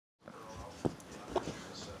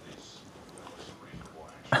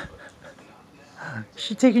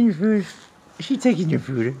She taking your food. She taking your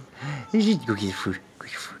food. She go get your food. Go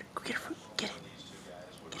get your food. Go get your food. Get it.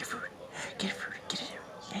 Get your food. Get your food. Get it.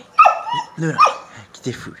 Hey, Luna, get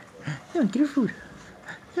your food. Luna, get her food.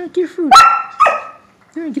 Luna, get her food.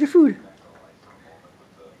 Luna, get her food.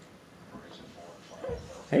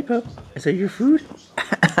 Hey, pup. Is that your food?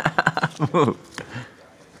 Move.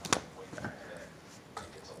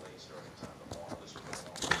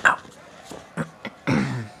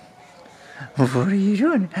 What are you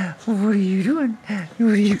doing? What are you doing?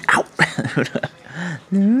 What are you? Ow!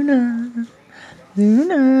 Luna,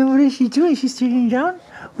 Luna, what is she doing? She's sitting down.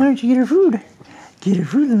 Why don't you get her food? Get her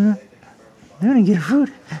food, Luna. Luna, get her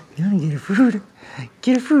food. Luna, get her food.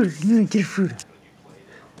 Get her food. Luna, get her food.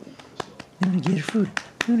 Luna, get her food.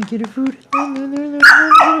 Luna, get her food. Luna,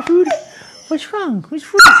 get her food. What's wrong? Whose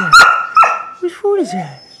food is that? Whose food is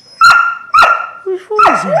that? Whose food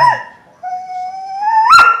is that?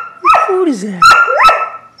 Whose food is that?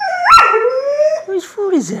 Whose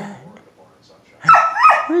food is that?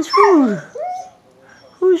 Whose food?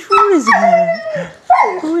 Whose food is that?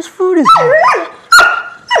 Whose food is that?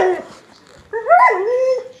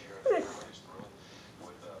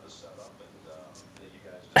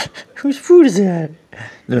 Whose food is that?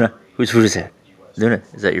 Luna, whose food is that? Luna,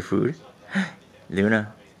 is that your food?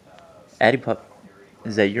 Luna, Addie Pup,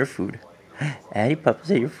 is that your food? Addie Pup, is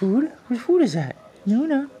that your food? Whose food is that?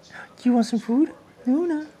 Luna, do you want some food?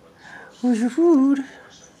 Luna, where's your food?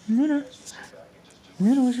 Luna,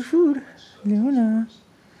 Luna, where's your food? Luna,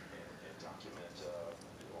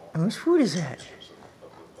 whose food is that?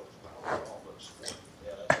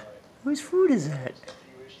 Whose food is that?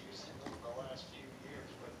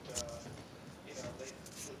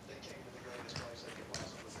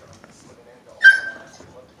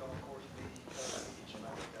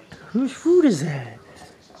 Whose food is that?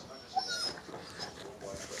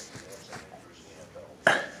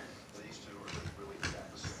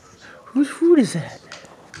 Whose food is that?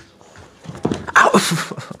 Ow! Whose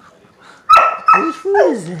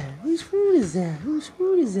food is that? Whose food is that? Whose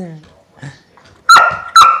food is that?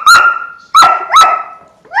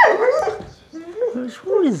 Whose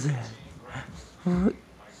food is that?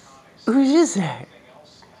 Whose is that?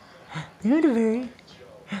 They're the very.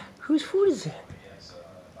 Whose food is that?